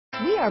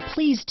We are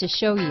pleased to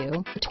show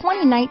you the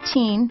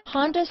 2019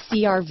 Honda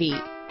CR-V.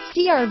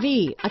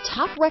 CR-V, a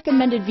top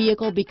recommended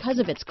vehicle because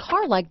of its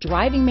car-like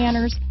driving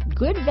manners,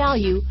 good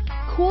value,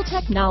 cool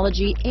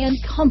technology, and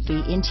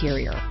comfy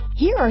interior.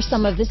 Here are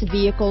some of this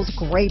vehicle's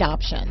great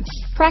options: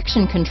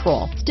 traction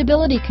control,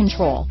 stability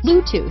control,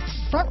 Bluetooth,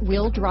 front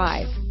wheel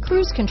drive,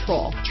 cruise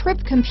control, trip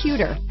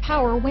computer,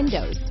 power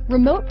windows,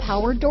 remote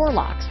power door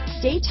locks,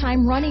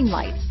 daytime running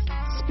lights,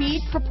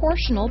 speed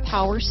proportional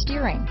power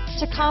steering,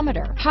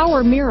 tachometer,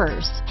 power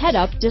mirrors,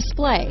 head-up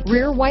display,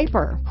 rear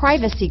wiper,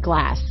 privacy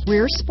glass,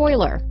 rear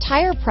spoiler,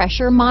 tire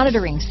pressure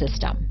monitoring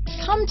system.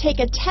 Come take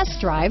a test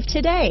drive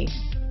today.